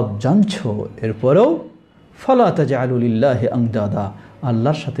 সব জানছো, এরপরেও ফালা তাজআলু লিল্লাহি আনদাদা,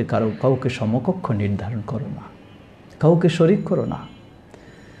 আল্লাহর সাথে কাউকে সমকক্ষ নির্ধারণ করো না, কাউকে শরীক করো না।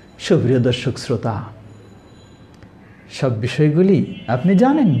 সুপ্রিয় দর্শক শ্রোতা, সব বিষয়গুলি আপনি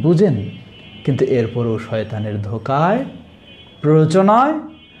জানেন, বুঝেন, কিন্তু এরপরও শয়তানের ধোকায়, প্ররোচনায়,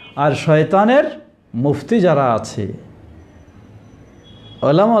 আর শয়তানের মুফতি যারা আছে,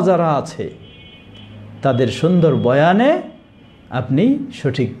 ওলামা যারা আছে, তাদের সুন্দর বয়ানে আপনি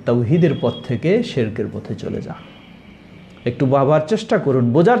সঠিক তাওহীদের পথ থেকে শিরকের পথে চলে যান। একটু ভাবার চেষ্টা করুন,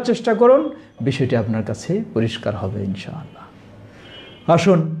 বোঝার চেষ্টা করুন, বিষয়টি আপনার কাছে পরিষ্কার হবে ইনশাআল্লাহ।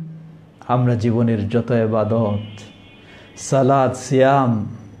 আসুন আমরা জীবনের যত ইবাদত, সালাত, সিয়াম,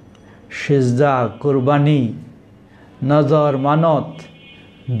 সিজদা, কুরবানি, নজর, মানত,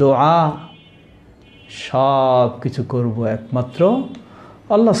 দোয়া, সব কিছু করব একমাত্র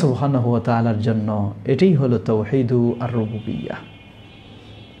আল্লাহ সুবহানাহু ওয়া তাআলার জন্য। এটাই হলো তাওহীদু আর রুবুবিয়্যাহ।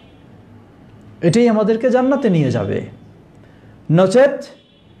 এটাই আমাদেরকে জান্নাতে নিয়ে যাবে, নচেত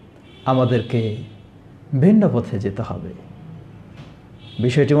আমাদেরকে ভিন্ন পথে যেতে হবে।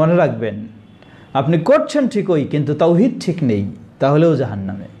 বিষয়টি মনে রাখবেন, আপনি করছেন ঠিকই, কিন্তু তাওহীদ ঠিক নেই, তাহলেও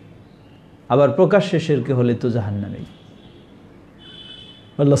জাহান্নামে। আবার প্রকাশ্যে শিরকে হলে তো জাহান্নামেই।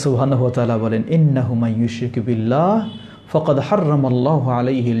 আল্লাহ সুবহানাহু ওয়া তাআলা বলেন, ইন্নাহু মান ইউশরিক বিল্লাহ ফাকাদ হাররামাল্লাহু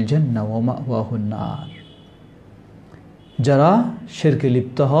আলাইহিল জান্নাহ ওয়া মাওয়াহুন নার। যারা শিরকে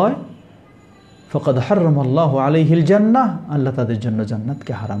লিপ্ত হয়, ফাকাদ হাররামাল্লাহু আলাইহিল জান্নাহ, আল্লাহ তাদের জন্য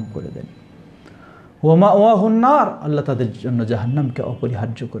জান্নাতকে হারাম করে দেন। ওয়া মাওয়াহুন নার, আল্লাহ তাদের জন্য জাহান্নামকে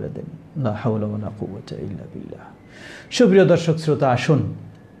অপরিহার্য করে দেন। লা হাওলা ওয়ালা কুওয়াতা ইল্লা বিল্লাহ। সুপ্রিয় দর্শক শ্রোতা, আসুন,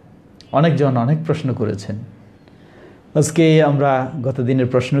 অনেকজন অনেক প্রশ্ন করেছেন। আজকে আমরা গত দিনের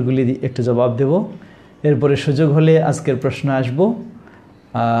প্রশ্নগুলি একটু জবাব দেব, এরপরে সুযোগ হলে আজকের প্রশ্ন আসব।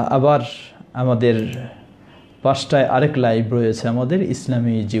 আবার আমাদের 5টায় আরেক লাইভ রয়েছে, আমাদের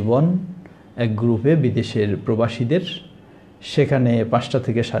ইসলামী জীবন এক গ্রুপে বিদেশের প্রবাসীদের, সেখানে 5টা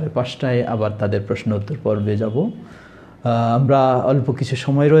থেকে 5:30টায় আবার তাদের প্রশ্ন উত্তর পর্বে যাব। আমরা অল্প কিছু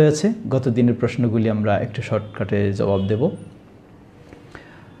সময় রয়েছে, গত দিনের প্রশ্নগুলি আমরা একটু শর্টকাটে জবাব দেব।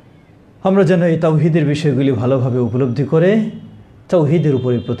 আমরা যেন এই তাওহীদের বিষয়গুলি ভালোভাবে উপলব্ধি করে তাওহীদের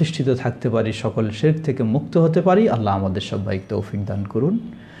উপরে প্রতিষ্ঠিত থাকতে পারি, সকল শিরক থেকে মুক্ত হতে পারি। আল্লাহ আমাদের সবাইকে তৌফিক দান করুন।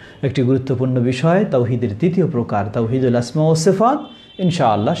 একটি গুরুত্বপূর্ণ বিষয়, তাওহীদের তৃতীয় প্রকার তাওহীদুল আসমা ওয়াস সিফাত,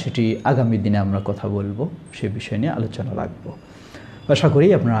 ইনশাআল্লাহ সেটি আগামী দিনে আমরা কথা বলবো, সে বিষয় নিয়ে আলোচনা রাখব। আশা করি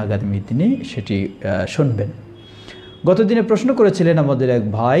আপনারা আগামী দিনে সেটি শুনবেন। গত দিনে প্রশ্ন করেছিলেন আমাদের এক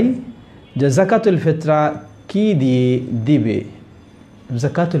ভাই যে যাকাতুল ফিতরা কি দিয়ে দিবে।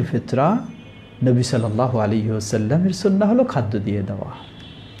 যাকাতুল ফিতরা নবী সাল্লাল্লাহু আলাইহি ওয়াসাল্লামের সুন্নাহ হলো খাদ্য দিয়ে দেওয়া।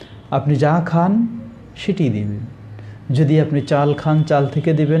 আপনি যা খান সেটি দিবেন। যদি আপনি চাল খান, চাল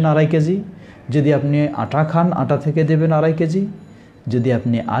থেকে দেবেন 2.5 কেজি। যদি আপনি আটা খান, আটা থেকে দেবেন 2.5 কেজি। যদি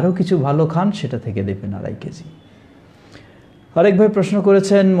আপনি আরও কিছু ভালো খান, সেটা থেকে দেবেন 2.5 কেজি। আরেক ভাই প্রশ্ন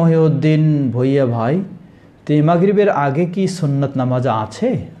করেছেন, মহিউদ্দিন ভইয়া ভাই, তো মাগরিবের আগে কি সুন্নাত নামাজ আছে?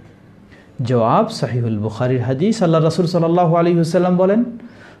 জবাব, সহিহুল বুখারীর হাদিস, আল্লাহ রাসূল সাল্লাল্লাহু আলাইহি ওয়াসাল্লাম বলেন,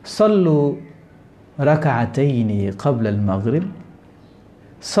 সাল্লু রাকাআতাইনি ক্বাবলাল মাগরিব,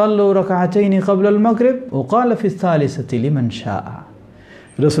 সাল্লু রাকাআতাইনি ক্বাবলাল মাগরিব ওয়া ক্বালা ফি সালিসাতি লিমান শাআ।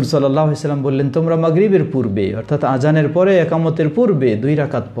 রাসূল সাল্লাল্লাহু আলাইহি ওয়াসাল্লাম বললেন, তোমরা মাগরিবের পূর্বে, অর্থাৎ আজানের পরে ইকামতের পূর্বে 2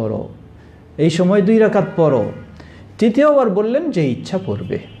 রাকাত পড়ো। এই সময় 2 রাকাত পড়ো। তৃতীয়বার বললেন যে ইচ্ছা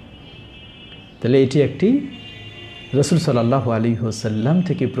পড়বে। তাহলে এটি একটি রাসূল সাল্লাল্লাহু আলাইহি ওয়াসাল্লাম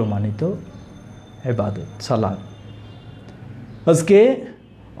থেকে প্রমাণিত ইবাদত, সালাত। আজকে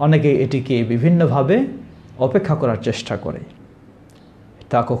অনেকে এটিকে বিভিন্নভাবে অপেক্ষা করার চেষ্টা করে,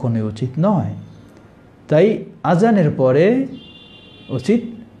 তা কখনোই উচিত নয়। তাই আজানের পরে উচিত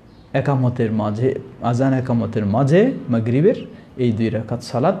একামতের মাঝে, আজান একামতের মাঝে মাগরিবের এই 2 রাকাত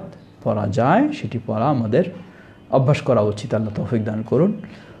সালাত পড়া যায়, সেটি পড়া আমাদের অভ্যাস করা উচিত। আল্লাহ তৌফিক দান করুন।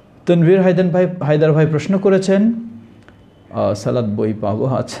 তনভীর হায়দার ভাই প্রশ্ন করেছেন, সালাত বই পাবো?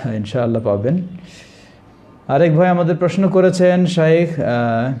 আচ্ছা, ইনশাআল্লাহ পাবেন। আরেক ভাই আমাদের প্রশ্ন করেছেন, শাইখ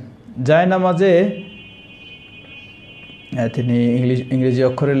জায়নামাজে, তিনি ইংরেজি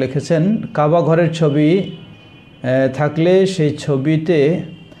অক্ষরে লিখেছেন, কাবা ঘরের ছবি থাকলে সেই ছবিতে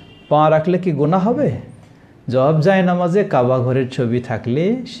পা রাখলে কি গুনাহ হবে? জবাব, জায়নামাজে কাবা ঘরের ছবি থাকলে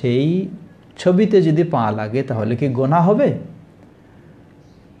সেই ছবিতে যদি পা লাগে তাহলে কি গুনাহ হবে?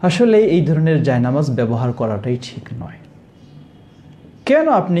 আসলে এই ধরনের জায়নামাজ ব্যবহার করাটাই ঠিক নয়। কেন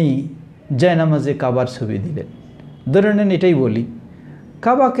আপনি জায়নামাজে কাবার ছবি দিলেন? ধরে নেন, এটাই বলি,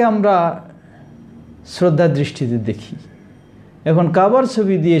 কাবাকে আমরা শ্রদ্ধার দৃষ্টিতে দেখি, এখন কাবার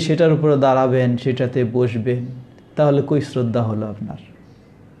ছবি দিয়ে সেটার উপরে দাঁড়াবেন, সেটাতে বসবেন, তাহলে কই শ্রদ্ধা হলো আপনার?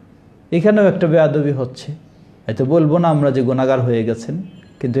 এখানেও একটা বেয়াদবি হচ্ছে। এতে বলবো না আমরা যে গুনাহগার হয়ে গেছেন,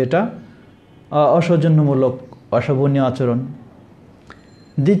 কিন্তু এটা অসৌজন্যমূলক অশোভনীয় আচরণ।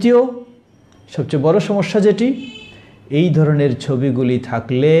 দ্বিতীয় সবচেয়ে বড় সমস্যা যেটি, এই ধরনের ছবিগুলি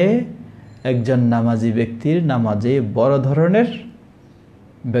থাকলে একজন নামাজি ব্যক্তির নামাজে বড় ধরনের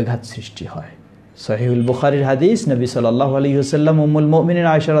ব্যাঘাত সৃষ্টি হয়। সহিহুল বুখারীর হাদিস, নবী সাল্লাল্লাহু আলাইহি ওয়াসাল্লাম উম্মুল মুমিনিন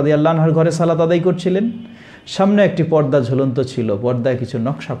আয়েশা রাদিয়াল্লাহু আনহার ঘরে সালাত আদায় করছিলেন। সামনে একটি পর্দা ঝুলন্ত ছিল, পর্দায় কিছু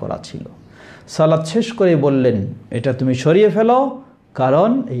নকশা করা ছিল। সালাত শেষ করে বললেন, এটা তুমি সরিয়ে ফেলো, কারণ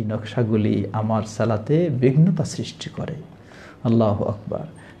এই নকশাগুলি আমার সালাতে বিঘ্নতা সৃষ্টি করে। আল্লাহু আকবার।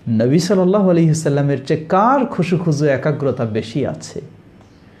 নবী সাল্লাল্লাহু আলাইহি ওয়াসাল্লামের চেয়ে কার খুশু একাগ্রতা বেশি আছে?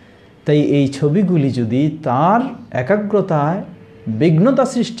 তাই এই ছবিগুলি যদি তার একাগ্রতায় বিঘ্নতা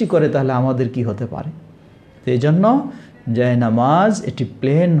সৃষ্টি করে, তাহলে আমাদের কি হতে পারে? এই জন্য জায়নামাজ এটি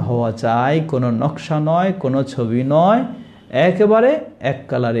প্লেন হওয়া চাই, কোনো নকশা নয়, কোনো ছবি নয়, একেবারে এক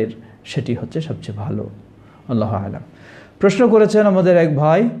কালারের, সেটি হচ্ছে সবচেয়ে ভালো। আল্লাহু আ'লাম। প্রশ্ন করেছেন আমাদের এক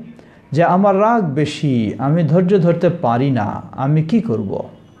ভাই যে আমার রাগ বেশি, আমি ধৈর্য ধরতে পারি না, আমি কি করব?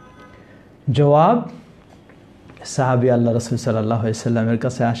 জবাব, সাহাবী আল্লাহ রাসূল সাল্লাল্লাহু আলাইহি ওয়াসাল্লামের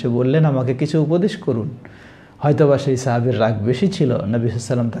কাছে আসে বললেন, আমাকে কিছু উপদেশ করুন। হয়তোবা সেই সাহাবীর রাগ বেশি ছিল। নবী সাল্লাল্লাহু আলাইহি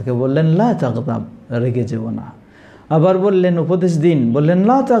ওয়াসাল্লাম তাকে বললেন, লা তাগদাব, রেগে যেও না। আবার বললেন উপদেশ দিন, বললেন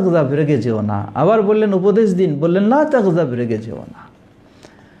লা তাগদাব, রেগে যেও না। আবার বললেন উপদেশ দিন, বললেন লা তাগদাব, রেগে যেও না।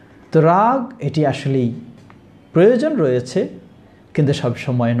 তো রাগ এটি আসলেই প্রয়োজন রয়েছে, কিন্তু সব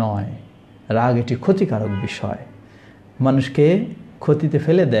সময় নয়। রাগ এটি ক্ষতিকারক বিষয়, মানুষকে ক্ষতিতে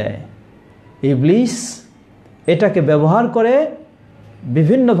ফেলে দেয়। ইবলিস এটাকে ব্যবহার করে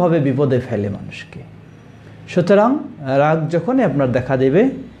বিভিন্নভাবে বিপদে ফেলে মানুষকে। সুতরাং রাগ যখনই আপনার দেখা দেবে,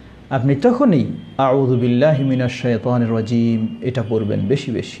 আপনি তখনই আউযু বিল্লাহি মিনাশ শাইতানির রাজিম এটা পড়বেন বেশি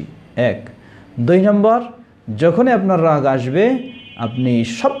বেশি। 1। 2 নম্বর, যখনই আপনার রাগ আসবে, আপনি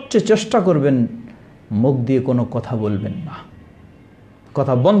সবচেয়ে চেষ্টা করবেন মুখ দিয়ে কোনো কথা বলবেন না,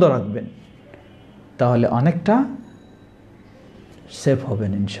 কথা বন্ধ রাখবেন, তাহলে অনেকটা সেফ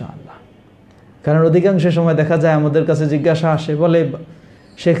হবেন ইনশাআল্লাহ। কারণ অধিকাংশ সময় দেখা যায় আমাদের কাছে জিজ্ঞাসা আসে, বলে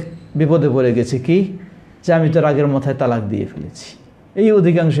সে বিপদে পড়ে গেছে, কি যে আমি তো রাগের মাথায় তালাক দিয়ে ফেলেছি। এই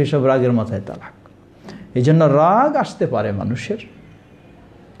অধিকাংশ সব রাগের মাথায় তালাক। এই জন্য রাগ আসতে পারে মানুষের,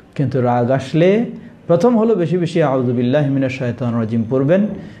 কিন্তু রাগ আসলে প্রথম হলো বেশি বেশি আউযু বিল্লাহি মিনাশ শাইতানির রাজিম পড়বেন।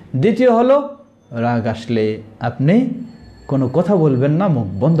 দ্বিতীয় হলো রাগ আসলে আপনি কোনো কথা বলবেন না, মুখ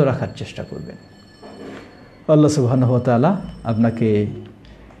বন্ধ রাখার চেষ্টা করবেন। আল্লাহ সুবহানাহু ওয়া তাআলা আপনাকে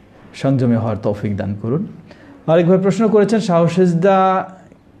সংযমী হওয়ার তৌফিক দান করুন। আরেকভাবে প্রশ্ন করেছেন, সাহসিজদা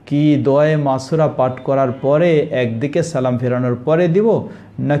কি দোয়ায়ে মাসুরা পাঠ করার পরে একদিকে সালাম ফেরানোর পরে দিব,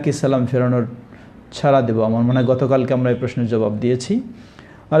 নাকি সালাম ফেরানোর ছাড়া দেব? আমার মনে হয় গতকালকে আমরা এই প্রশ্নের জবাব দিয়েছি।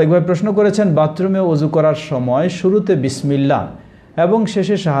 আরেকভাবে প্রশ্ন করেছেন, বাথরুমে ওযু করার সময় শুরুতে বিসমিল্লাহ এবং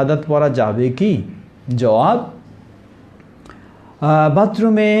শেষে শাহাদাত পড়া যাবে কি? জবাব,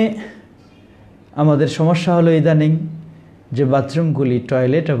 বাথরুমে আমাদের সমস্যা হলো ইদানিং যে বাথরুমগুলি,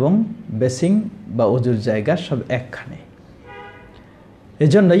 টয়লেট এবং বেসিং বা ওযুর জায়গা সব একখানে।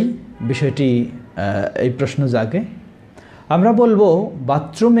 এজন্যই বিষয়টি এই প্রশ্ন জাগে। আমরা বলবো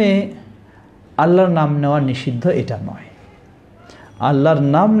বাথরুমে আল্লাহর নাম নেওয়া নিষিদ্ধ এটা নয়। আল্লাহর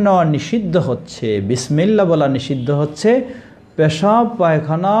নাম নেওয়া নিষিদ্ধ হচ্ছে, বিসমিল্লাহ বলা নিষিদ্ধ হচ্ছে পেশাব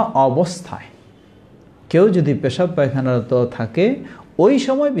পায়খানা অবস্থায়। কেউ যদি পেশাব পায়খানারত থাকে, ওই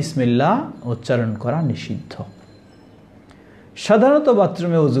সময় বিসমিল্লাহ উচ্চারণ করা নিষিদ্ধ। সাধারণত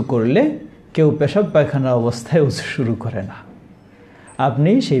বাথরুমে ওযু করলে কেউ পেশাব পায়খানার অবস্থায় ওযু শুরু করে না।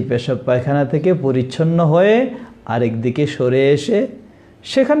 আপনি সেই পেশাব পায়খানা থেকে পরিচ্ছন্ন হয়ে আরেক দিকে সরে এসে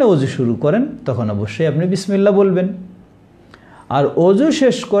সেখানে ওযু শুরু করেন, তখন অবশ্যই আপনি বিসমিল্লাহ বলবেন। আর ওযু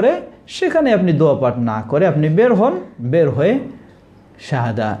শেষ করে সেখানে আপনি দোয়া পাঠ না করে আপনি বের হন, বের হয়ে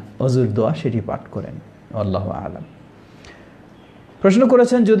শাহাদা ওযুর দোয়া সেটি পাঠ করেন। আল্লাহু আ'লাম। প্রশ্ন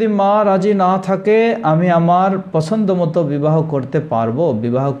করেছেন, যদি মা রাজি না থাকে আমি আমার পছন্দ মতো বিবাহ করতে পারবো?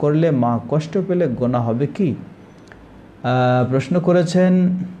 বিবাহ করলে মা কষ্ট পেলে গুনাহ হবে কি? প্রশ্ন করেছেন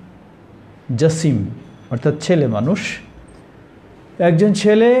জসিম, অর্থাৎ ছেলে মানুষ। একজন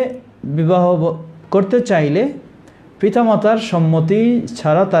ছেলে বিবাহ করতে চাইলে পিতামাতার সম্মতি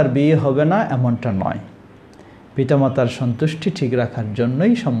ছাড়া তার বিয়ে হবে না এমনটা নয়। পিতামাতার সন্তুষ্টি ঠিক রাখার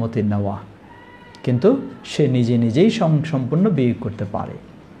জন্যই সম্মতি নেওয়া, কিন্তু সে নিজে নিজেই সম্পূর্ণ বিয়ে করতে পারে।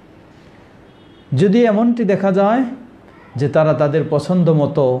 যদি এমনটি দেখা যায় যে তারা তাদের পছন্দ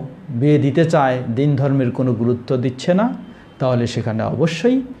মতো বিয়ে দিতে চায়, দিন ধর্মের কোনো গুরুত্ব দিচ্ছে না, তাহলে সেখানে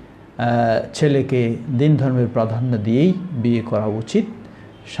অবশ্যই ছেলেকে দিন ধর্মের প্রাধান্য দিয়েই বিয়ে করা উচিত।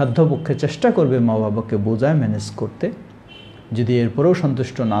 সাধ্যপক্ষে চেষ্টা করবে মা বাবাকে বোঝায় ম্যানেজ করতে। যদি এরপরেও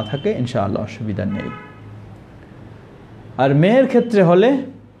সন্তুষ্ট না থাকে ইনশাআল্লাহ অসুবিধা নেই। আর মেয়ের ক্ষেত্রে হলে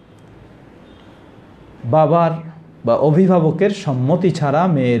বাবার বা অভিভাবকের সম্মতি ছাড়া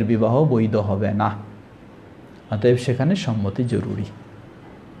মেয়ের বিবাহ বৈধ হবে না, অতএব সেখানে সম্মতি জরুরি।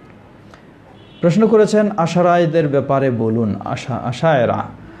 প্রশ্ন করেছেন আশারায়দের ব্যাপারে বলুন।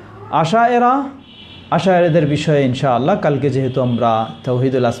 আশায়েরাদের বিষয়ে ইনশাআল্লাহ কালকে যেহেতু আমরা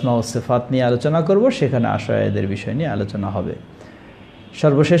তাওহীদুল আসমা ওয়াস সিফাত নিয়ে আলোচনা করব, সেখানে আশায়েরাদের বিষয় নিয়ে আলোচনা হবে।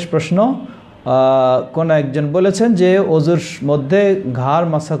 সর্বশেষ প্রশ্ন, কোন একজন বলেছেন যে ওযুর মধ্যে ঘাড়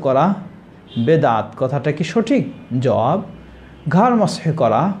মাসা করা বেদাত, কথাটা কি সঠিক? জবাব, ঘাড় মাসা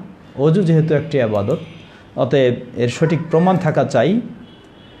করা, ওযু যেহেতু একটি ইবাদত, অতএব এর সঠিক প্রমাণ থাকা চাই।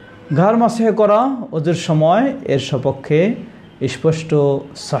 ঘাড় মাসা করা ওযুর সময় এর সপক্ষে স্পষ্ট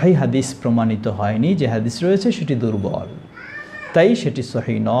সহিহ হাদিস প্রমাণিত হয়নি, যে হাদিস রয়েছে সেটি দুর্বল, তাই সেটি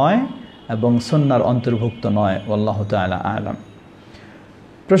সহিহ নয় এবং সুন্নাহর অন্তর্ভুক্ত নয়। আল্লাহু তাআলা আ'লাম।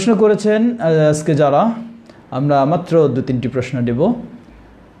 প্রশ্ন করেছেন আজকে যারা, আমরা মাত্র 2-3টি প্রশ্ন দেব।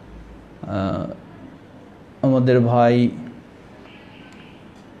 আমাদের ভাই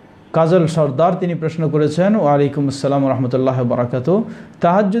কাজল সর্দার তিনি প্রশ্ন করেছেন, ওয়ালাইকুম আসসালাম ওয়া রাহমাতুল্লাহি ওয়া বারাকাতুহু,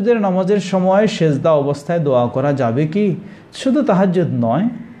 তাহাজ্জুদের নামাজের সময় সেজদা অবস্থায় দোয়া করা যাবে কি? শুধু তাহাজ্জুদ নয়,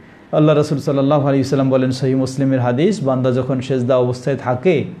 আল্লাহ রাসূল সাল্লাল্লাহু আলাইহি ওয়াসাল্লাম বলেন, সহিহ মুসলিমের হাদিস, বান্দা যখন সেজদা অবস্থায়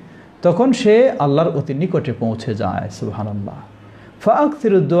থাকে তখন সে আল্লাহর অতি নিকটে পৌঁছে যায়। সুবহানাল্লাহ।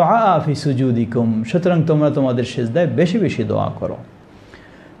 ফাআকসিরু দুআ ফি সুজুদিকুম, সুতরাং তোমরা তোমাদের সেজদায় বেশি বেশি দোয়া করো।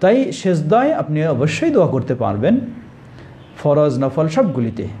 তাই সেজদায় আপনি অবশ্যই দোয়া করতে পারবেন, ফরজ নফল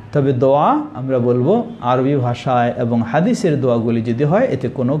সবগুলিতে। তবে দোয়া আমরা বলবো আরবি ভাষায় এবং হাদিসের দোয়াগুলি যদি হয় এতে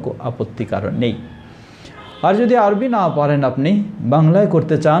কোনো আপত্তি কারণ নেই। আর যদি আরবি না পারেন, আপনি বাংলায়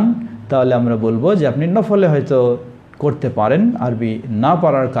করতে চান, তাহলে আমরা বলবো যে আপনি নফলে হয়তো করতে পারেন আরবি না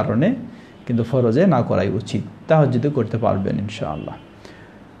পারার কারণে, কিন্তু ফরজে না করাই উচিত, তাহাজ্জুদে করতে পারবেন ইনশাআল্লাহ।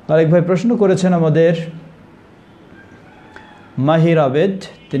 আরেক ভাই প্রশ্ন করেছেন আমাদের মাহির আবেদ,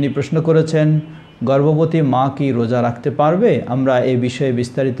 তিনি প্রশ্ন করেছেন গর্ভবতী মা কি রোজা রাখতে পারবে? আমরা এই বিষয়ে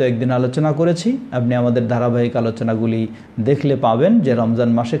বিস্তারিত একদিন আলোচনা করেছি, আপনি আমাদের ধারাবাহিক আলোচনাগুলি দেখলে পাবেন যে রমজান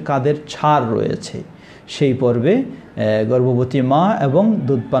মাসে কাদের ছাড় রয়েছে। সেই পর্বে গর্ভবতী মা এবং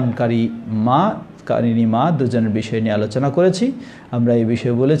দুধপানকারী মা দুজনের বিষয় নিয়ে আলোচনা করেছি। আমরা এই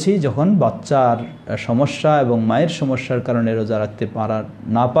বিষয়ে বলেছি যখন বাচ্চার সমস্যা এবং মায়ের সমস্যার কারণে রোজা রাখতে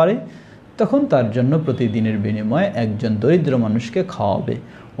না পারে, তখন তার জন্য প্রতিদিনের বিনিময়ে একজন দরিদ্র মানুষকে খাওয়াবে।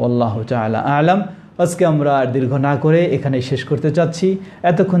 আল্লাহু তাআলা আ'লাম। আজকে আমরা আর দীর্ঘ না করে এখানে শেষ করতে চাচ্ছি।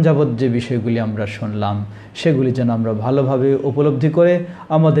 এতক্ষণ যাবৎ যে বিষয়গুলি আমরা শুনলাম সেগুলি যেন আমরা ভালোভাবে উপলব্ধি করে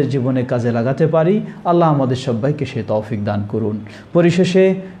আমাদের জীবনে কাজে লাগাতে পারি। আল্লাহ আমাদের সবাইকে সে তৌফিক দান করুন। পরিশেষে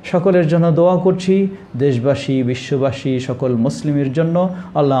সকলের জন্য দোয়া করছি, দেশবাসী, বিশ্ববাসী, সকল মুসলিমের জন্য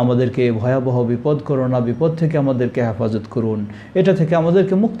আল্লাহ আমাদেরকে ভয়াবহ বিপদ, করোনা বিপদ থেকে আমাদেরকে হেফাজত করুন, এটা থেকে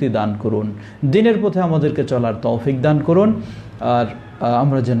আমাদেরকে মুক্তি দান করুন, দিনের পথে আমাদেরকে চলার তৌফিক দান করুন। আর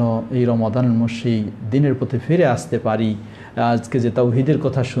আমরা যেন এই রমাদান মাসে দিনের পথে ফিরে আসতে পারি। আজকে যে তাওহীদের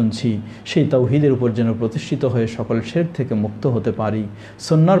কথা শুনছি সেই তাওহীদের উপর যেন প্রতিষ্ঠিত হয়ে সকল শিরক থেকে মুক্ত হতে পারি,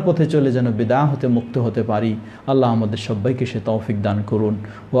 সুন্নাহর পথে চলে যেন বিদআহ হতে মুক্ত হতে পারি। আল্লাহ আমাদের সবাইকে সে তৌফিক দান করুন।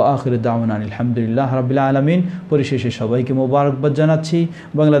 ওয়া আখিরু দাওয়ানা আলহামদুলিল্লাহি রাব্বিল আলামিন। পরিশেষে সবাইকে মোবারকবাদ জানাচ্ছি,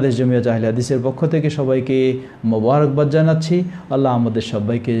 বাংলাদেশ জামিয়াত আহলে হাদিসের পক্ষ থেকে সবাইকে মোবারকবাদ জানাচ্ছি। আল্লাহ আমাদের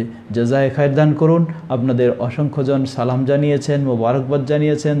সবাইকে জাযায়ে খায়র দান করুন। আপনাদের অসংখ্যজন সালাম জানিয়েছেন, মোবারকবাদ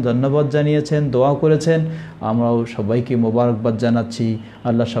জানিয়েছেন, ধন্যবাদ জানিয়েছেন, দোয়া করেছেন, আমরাও সবাইকে মোবারকবাদ জানাচ্ছি।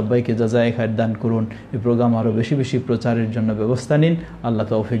 আল্লাহ সবাইকে জাযায়ে খায়র দান করুন। এই প্রোগ্রাম আরও বেশি বেশি প্রচারের জন্য ব্যবস্থা নিন। আল্লাহ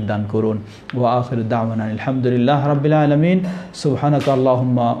তৌফিক দান করুন। ওয়া আখিরু দাওয়ানা আলহামদুলিল্লাহি রাব্বিল আলামিন। সুবহানাকা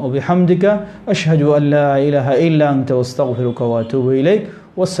আল্লাহুম্মা ওয়া বিহামদিকা আশহাদু আল্লা ইলাহা ইল্লা আনতা আস্তাগফিরুকা ওয়া আতুবু ইলাইক।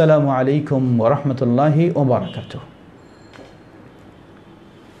 ওয়াসসালামু আলাইকুম ওয়া রাহমাতুল্লাহি ওয়া বারাকাতুহু।